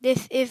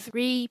This is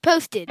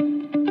reposted.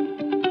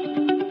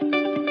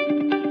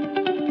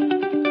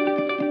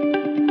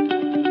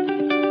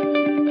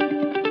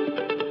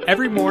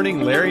 Every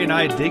morning, Larry and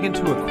I dig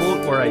into a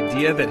quote or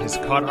idea that has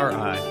caught our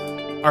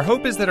eye. Our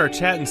hope is that our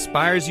chat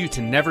inspires you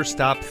to never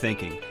stop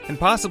thinking and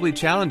possibly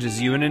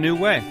challenges you in a new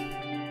way.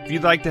 If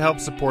you'd like to help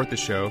support the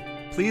show,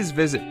 please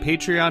visit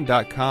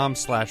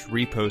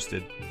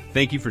patreon.com/reposted.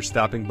 Thank you for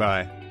stopping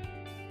by.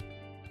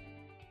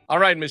 All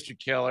right, Mr.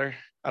 Keller.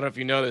 I don't know if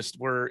you noticed,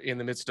 we're in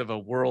the midst of a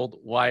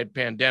worldwide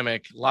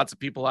pandemic. Lots of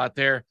people out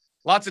there,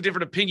 lots of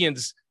different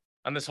opinions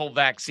on this whole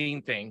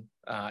vaccine thing.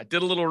 I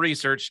did a little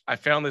research. I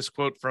found this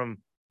quote from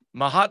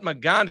Mahatma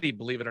Gandhi,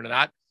 believe it or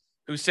not,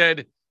 who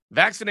said,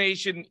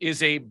 "Vaccination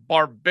is a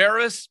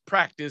barbarous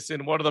practice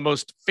and one of the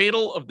most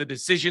fatal of the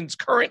decisions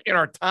current in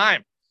our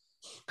time.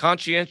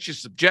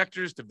 Conscientious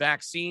objectors to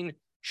vaccine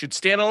should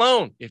stand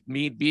alone, if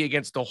need be,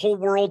 against the whole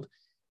world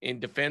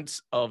in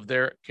defense of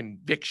their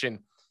conviction."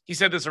 He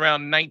said this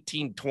around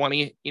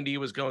 1920. India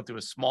was going through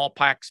a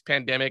smallpox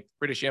pandemic.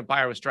 British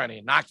Empire was trying to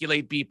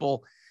inoculate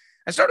people.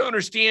 I started to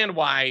understand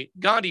why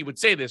Gandhi would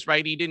say this,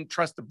 right? He didn't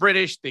trust the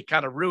British. They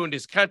kind of ruined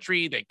his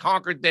country. They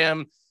conquered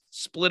them,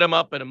 split them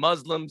up into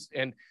Muslims.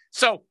 And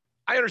so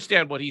I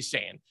understand what he's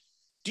saying.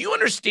 Do you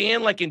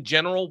understand, like in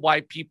general,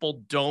 why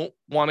people don't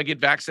want to get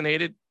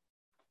vaccinated?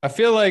 I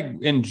feel like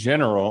in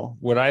general,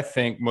 what I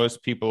think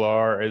most people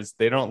are is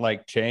they don't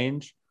like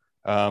change.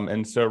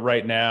 And so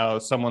right now,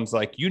 someone's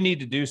like, you need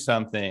to do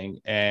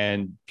something.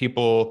 And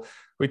people,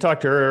 we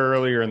talked to her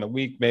earlier in the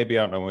week, maybe,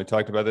 I don't know when we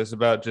talked about this,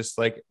 about just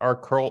like our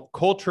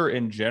culture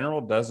in general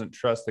doesn't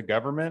trust the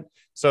government.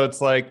 So it's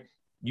like,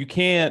 you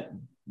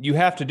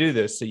have to do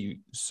this.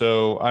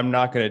 So I'm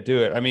not going to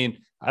do it. I mean,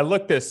 I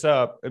looked this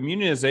up.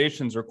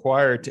 Immunizations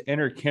required to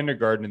enter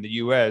kindergarten in the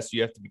US.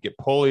 You have to get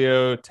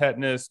polio,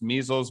 tetanus,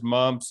 measles,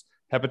 mumps,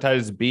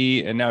 hepatitis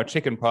B, and now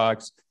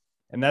chickenpox.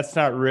 And that's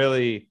not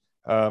really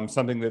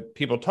something that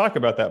people talk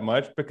about that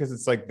much, because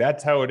it's like,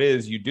 that's how it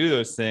is. You do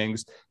those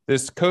things.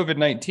 This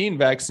COVID-19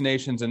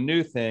 vaccination is a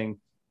new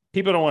thing.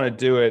 People don't want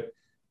to do it.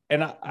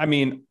 And I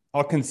mean,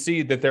 I'll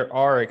concede that there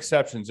are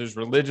exceptions. There's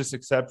religious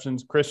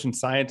exceptions. Christian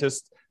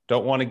Scientists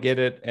don't want to get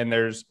it. And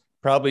there's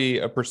probably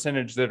a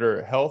percentage that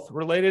are health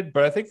related.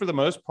 But I think for the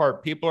most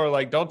part, people are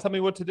like, don't tell me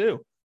what to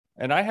do.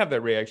 And I have that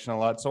reaction a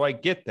lot. So I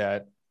get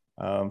that.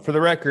 For the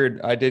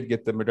record, I did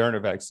get the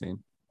Moderna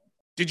vaccine.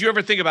 Did you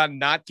ever think about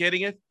not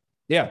getting it?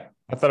 Yeah,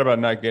 I thought about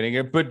not getting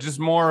it, but just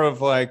more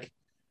of like,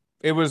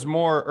 it was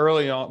more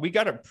early on. We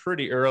got it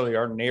pretty early.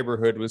 Our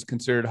neighborhood was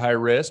considered high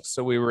risk.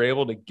 So we were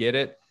able to get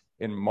it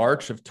in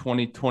March of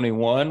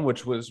 2021,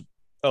 which was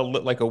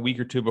like a week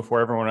or two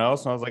before everyone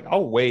else. And I was like,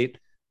 I'll wait.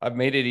 I've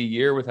made it a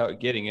year without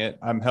getting it.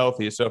 I'm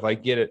healthy. So if I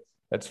get it,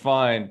 that's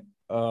fine.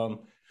 But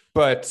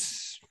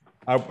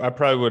I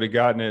probably would have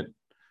gotten it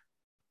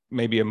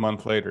maybe a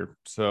month later.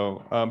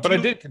 So, but I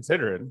did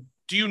consider it.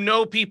 Do you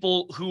know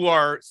people who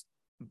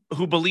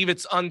believe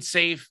it's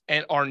unsafe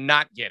and are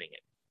not getting it?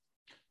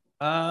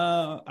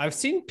 I've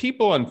seen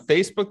people on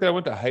Facebook that I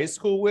went to high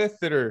school with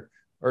that are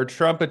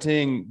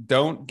trumpeting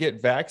don't get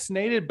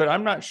vaccinated, but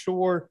I'm not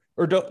sure,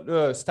 or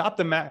don't stop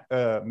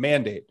the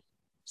mandate.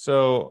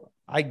 So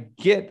I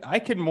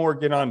can more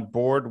get on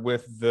board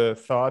with the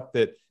thought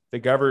that the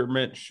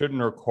government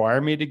shouldn't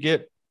require me to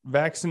get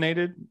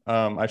vaccinated.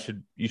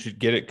 You should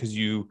get it because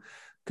you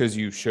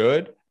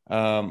should.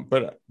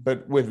 But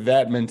with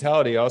that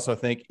mentality, I also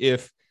think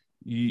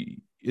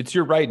it's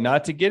your right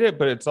not to get it,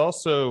 but it's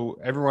also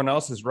everyone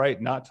else's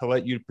right not to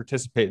let you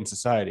participate in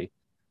society.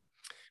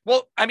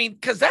 Well, I mean,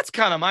 because that's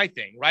kind of my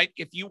thing, right?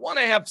 If you want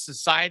to have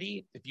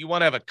society, if you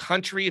want to have a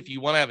country, if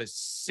you want to have a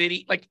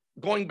city, like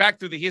going back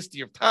through the history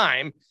of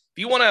time, if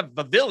you want to have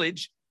a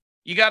village,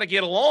 you got to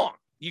get along.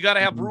 You got to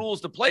have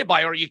rules to play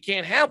by, or you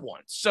can't have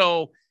one.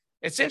 So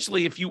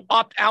essentially, if you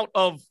opt out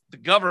of the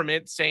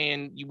government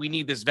saying we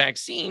need this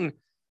vaccine,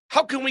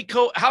 how do we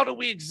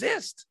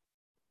exist?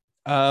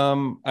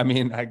 I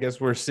mean, I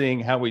guess we're seeing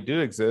how we do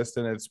exist,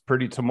 and it's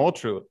pretty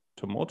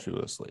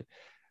tumultuously.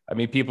 I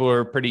mean, people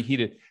are pretty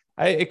heated.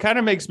 It kind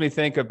of makes me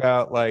think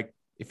about, like,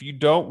 if you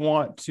don't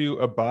want to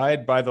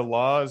abide by the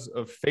laws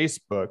of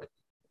Facebook,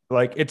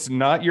 like, it's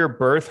not your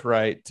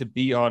birthright to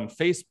be on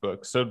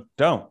Facebook. So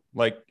don't.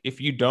 Like, if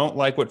you don't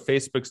like what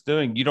Facebook's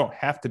doing, you don't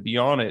have to be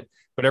on it.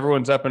 But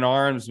everyone's up in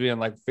arms being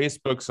like,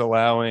 Facebook's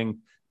allowing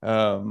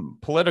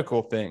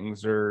political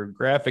things or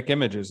graphic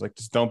images. Like,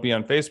 just don't be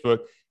on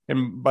Facebook.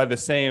 And by the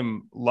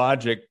same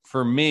logic,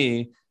 for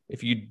me,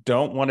 if you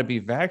don't want to be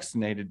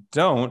vaccinated,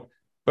 don't.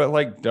 But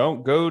like,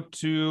 don't go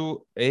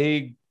to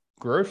a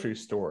grocery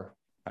store.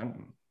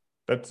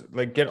 That's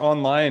like, get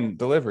online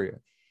delivery.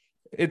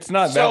 It's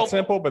not that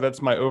simple, but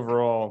that's my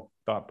overall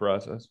thought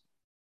process.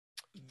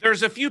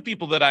 There's a few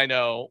people that I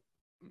know,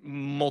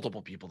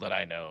 multiple people that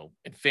I know,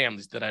 and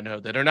families that I know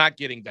that are not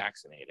getting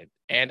vaccinated.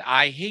 And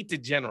I hate to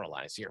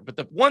generalize here, but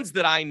the ones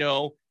that I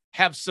know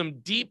have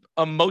some deep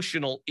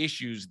emotional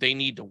issues they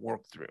need to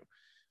work through.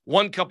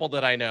 One couple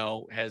that I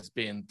know has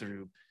been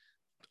through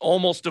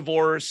almost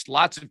divorce,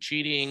 lots of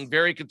cheating,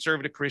 very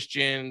conservative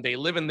Christian. They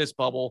live in this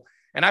bubble.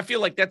 And I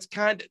feel like that's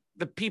kind of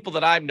the people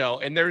that I know.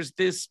 And there's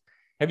this.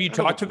 Have you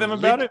talked to them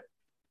about it?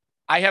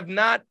 I have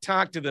not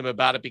talked to them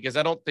about it because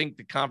I don't think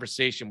the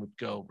conversation would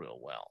go real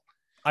well.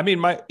 I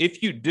mean,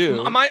 if you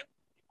do,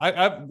 I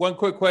have one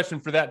quick question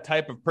for that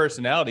type of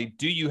personality.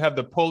 Do you have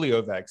the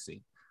polio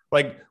vaccine?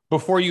 Like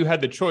before you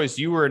had the choice,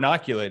 you were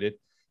inoculated.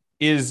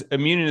 Is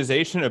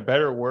immunization a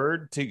better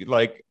word to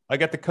like, I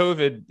got the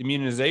COVID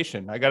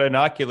immunization. I got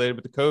inoculated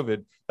with the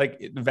COVID. Like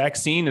the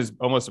vaccine has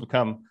almost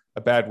become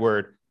a bad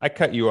word. I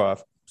cut you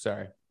off.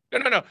 Sorry.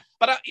 No.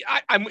 But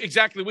I'm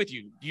exactly with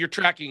you. You're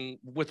tracking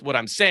with what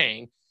I'm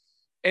saying.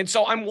 And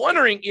so I'm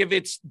wondering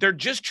if they're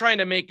just trying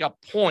to make a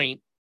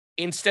point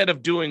instead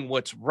of doing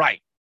what's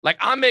right. Like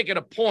I'm making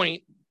a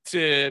point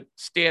to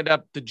stand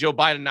up to Joe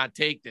Biden, not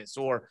take this,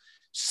 or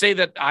say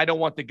that I don't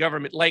want the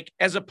government, like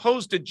as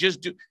opposed to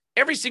just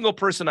every single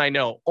person I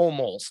know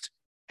almost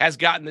has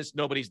gotten this.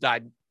 Nobody's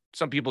died.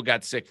 Some people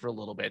got sick for a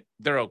little bit.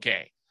 They're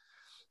okay.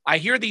 I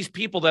hear these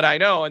people that I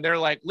know and they're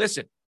like,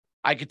 listen,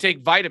 I could take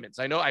vitamins.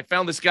 I know I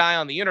found this guy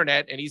on the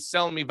internet and he's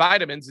selling me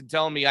vitamins and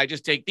telling me I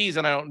just take these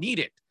and I don't need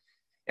it.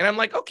 And I'm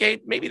like, okay,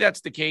 maybe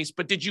that's the case.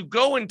 But did you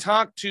go and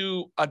talk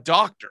to a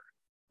doctor?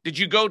 Did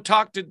you go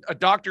talk to a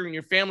doctor in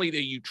your family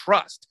that you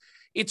trust?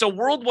 It's a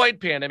worldwide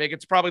pandemic.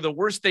 It's probably the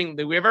worst thing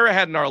that we've ever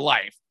had in our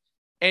life.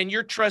 And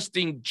you're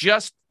trusting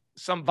just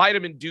some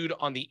vitamin dude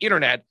on the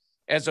internet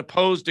as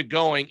opposed to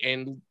going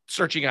and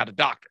searching out a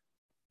doctor.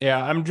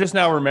 Yeah, I'm just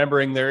now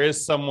remembering there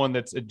is someone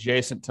that's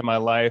adjacent to my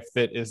life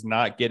that is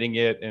not getting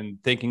it and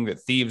thinking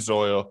that thieves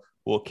oil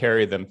will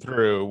carry them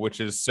through, which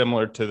is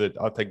similar to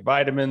I'll take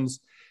vitamins.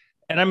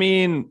 And I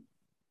mean,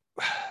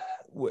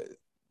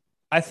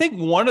 I think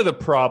one of the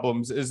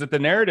problems is that the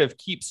narrative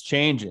keeps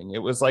changing. It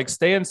was like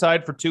stay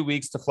inside for 2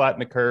 weeks to flatten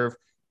the curve.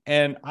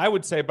 And I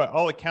would say by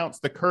all accounts,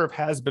 the curve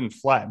has been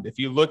flattened. If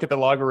you look at the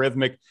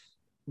logarithmic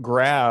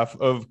graph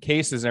of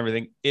cases and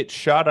everything, it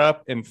shot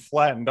up and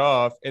flattened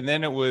off. And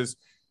then it was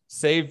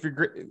save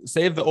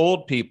the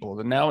old people.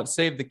 And now it's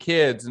save the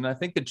kids. And I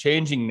think the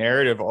changing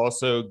narrative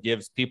also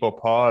gives people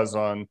pause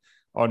on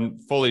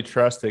fully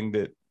trusting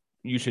that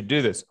you should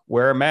do this.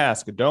 Wear a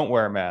mask. Don't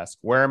wear a mask.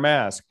 Wear a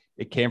mask.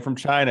 It came from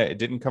China. It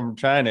didn't come from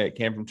China. It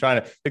came from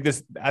China.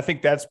 I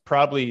think that's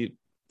probably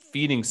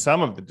feeding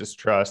some of the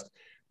distrust.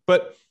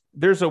 But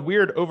there's a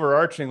weird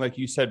overarching, like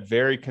you said,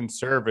 very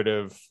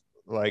conservative,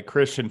 like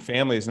Christian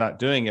families not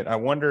doing it. I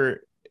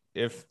wonder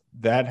if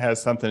that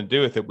has something to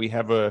do with it. We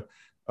have a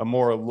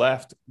more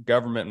left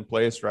government in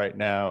place right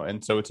now.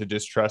 And so it's a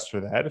distrust for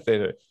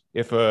that.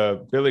 If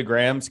Billy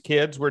Graham's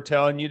kids were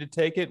telling you to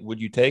take it,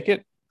 would you take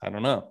it? I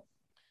don't know.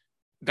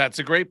 That's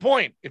a great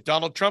point. If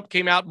Donald Trump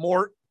came out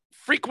more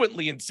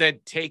frequently and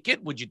said, take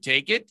it, would you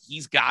take it?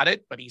 He's got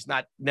it, but he's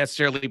not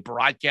necessarily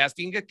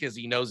broadcasting it because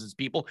he knows his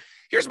people.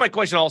 Here's my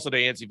question also to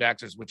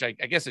anti-vaxxers, which I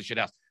guess I should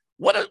ask.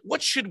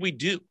 What should we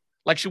do?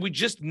 Like, should we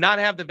just not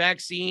have the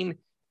vaccine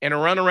and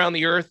run around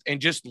the earth and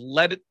just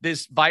let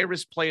this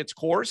virus play its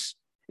course?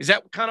 Is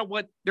that kind of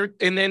what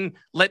and then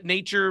let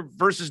nature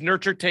versus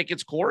nurture take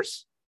its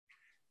course?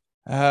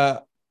 I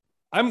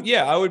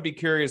would be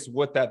curious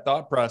what that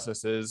thought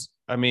process is.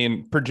 I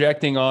mean,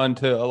 projecting on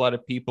to a lot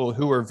of people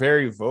who are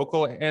very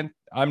vocal, and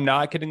I'm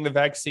not getting the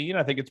vaccine.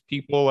 I think it's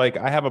people like,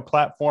 I have a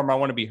platform, I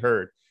want to be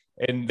heard.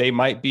 And they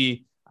might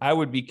be, I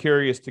would be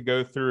curious to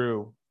go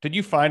through. Did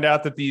you find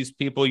out that these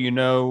people,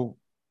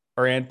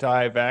 are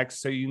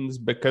anti-vaccines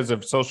because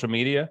of social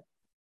media?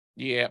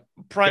 Yeah,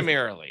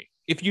 primarily.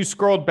 If you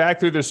scrolled back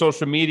through their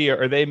social media,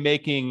 are they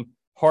making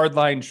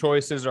hardline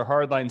choices or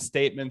hardline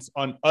statements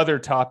on other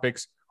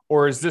topics?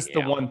 Or is this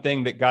the one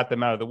thing that got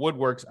them out of the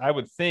woodworks? I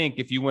would think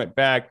if you went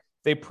back,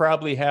 they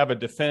probably have a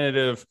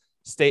definitive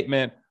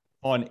statement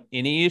on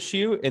any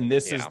issue. And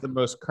this is the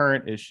most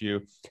current issue.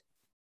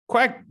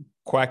 Quick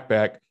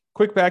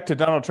back to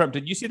Donald Trump.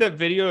 Did you see that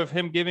video of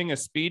him giving a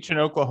speech in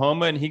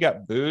Oklahoma and he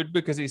got booed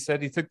because he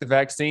said he took the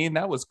vaccine?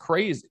 That was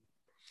crazy.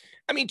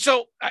 I mean,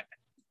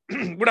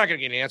 we're not going to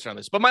get an answer on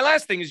this. But my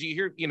last thing is you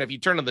hear, if you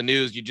turn on the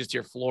news, you just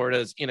hear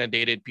Florida's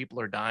inundated, people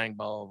are dying,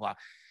 blah, blah, blah.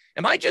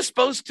 Am I just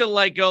supposed to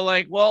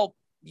well,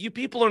 you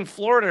people in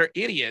Florida are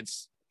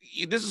idiots.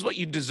 This is what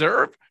you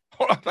deserve?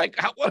 Or I'm like,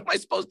 how am I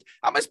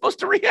supposed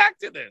to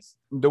react to this?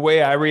 The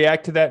way I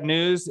react to that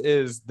news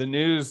is the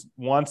news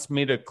wants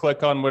me to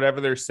click on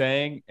whatever they're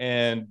saying.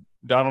 And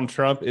Donald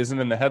Trump isn't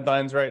in the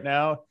headlines right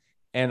now.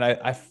 And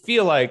I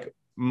feel like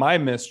my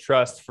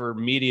mistrust for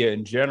media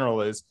in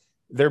general is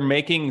they're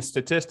making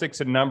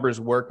statistics and numbers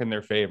work in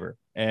their favor.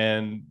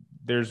 And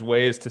there's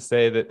ways to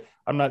say that.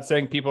 I'm not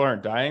saying people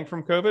aren't dying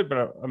from COVID,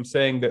 but I'm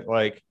saying that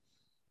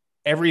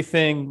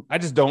everything, I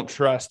just don't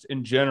trust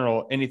in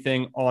general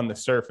anything on the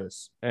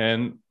surface.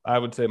 And I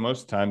would say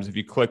most times if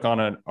you click on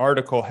an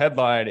article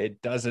headline,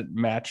 it doesn't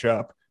match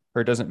up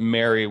or it doesn't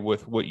marry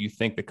with what you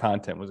think the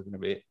content was going to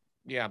be.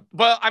 Yeah.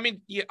 Well, I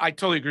mean, I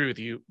totally agree with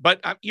you.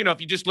 But,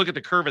 if you just look at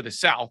the curve of the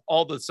South,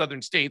 all the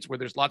southern states where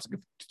there's lots of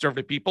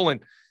conservative people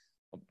and,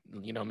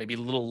 maybe a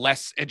little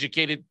less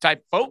educated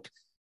type folk,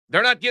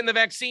 they're not getting the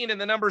vaccine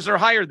and the numbers are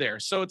higher there.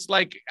 So it's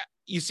like,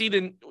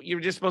 you're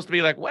just supposed to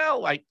be like,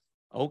 well,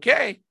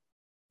 okay.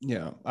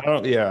 Yeah, I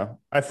don't. Yeah,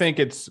 I think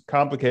it's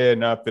complicated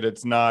enough that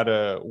it's not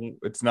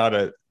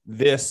a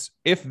this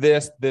if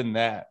this then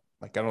that.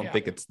 Like I don't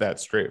think it's that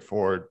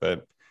straightforward.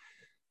 But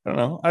I don't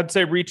know. I'd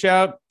say reach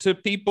out to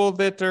people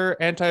that are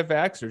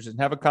anti-vaxxers and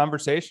have a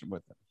conversation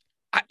with them.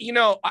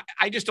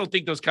 I just don't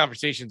think those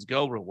conversations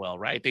go real well,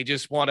 right? They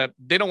don't want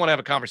to have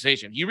a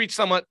conversation. You reach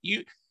someone,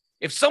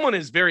 if someone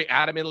is very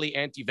adamantly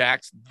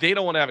anti-vax, they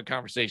don't want to have a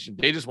conversation.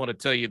 They just want to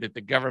tell you that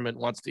the government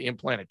wants to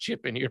implant a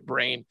chip in your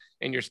brain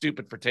and you're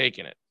stupid for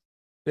taking it.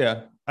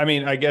 Yeah. I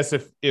mean, I guess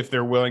if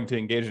they're willing to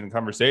engage in a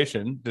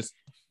conversation, just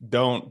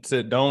don't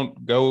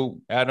go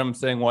at them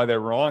saying why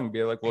they're wrong.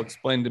 Be like, well,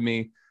 explain to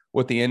me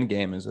what the end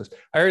game is.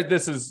 I heard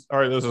this is a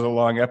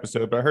long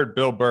episode, but I heard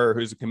Bill Burr,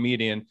 who's a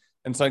comedian,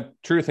 and it's like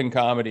truth in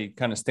comedy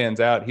kind of stands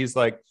out. He's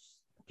like,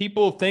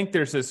 people think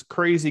there's this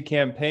crazy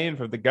campaign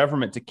for the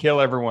government to kill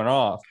everyone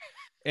off.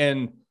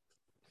 And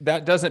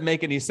that doesn't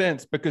make any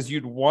sense because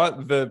you'd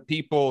want the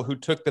people who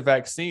took the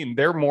vaccine,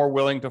 they're more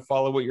willing to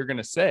follow what you're going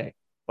to say.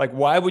 Like,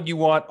 why would you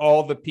want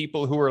all the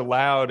people who are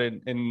loud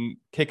and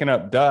kicking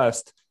up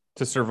dust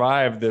to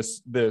survive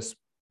this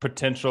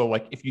potential?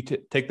 Like, if you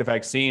take the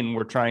vaccine,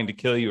 we're trying to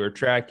kill you or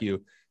track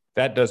you.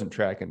 That doesn't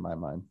track in my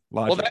mind.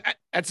 Logic. Well,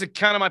 that's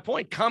kind of my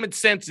point. Common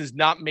sense is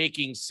not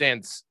making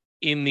sense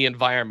in the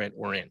environment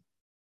we're in.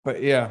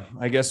 But yeah,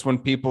 I guess when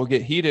people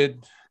get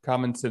heated,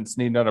 common sense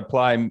need not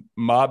apply.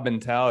 Mob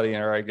mentality,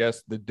 or I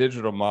guess the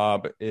digital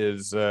mob,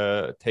 is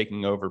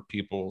taking over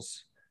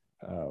people's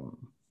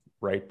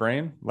right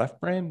brain,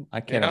 left brain.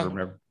 I can't ever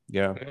remember.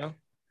 Yeah.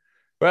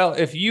 Well,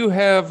 if you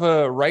have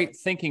a right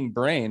thinking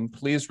brain,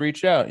 please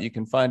reach out. You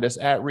can find us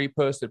at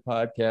Reposted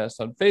Podcast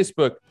on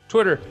Facebook,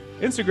 Twitter,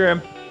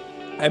 Instagram.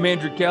 I'm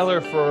Andrew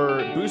Keller for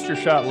Booster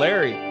Shot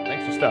Larry.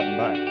 Thanks for stopping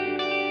by.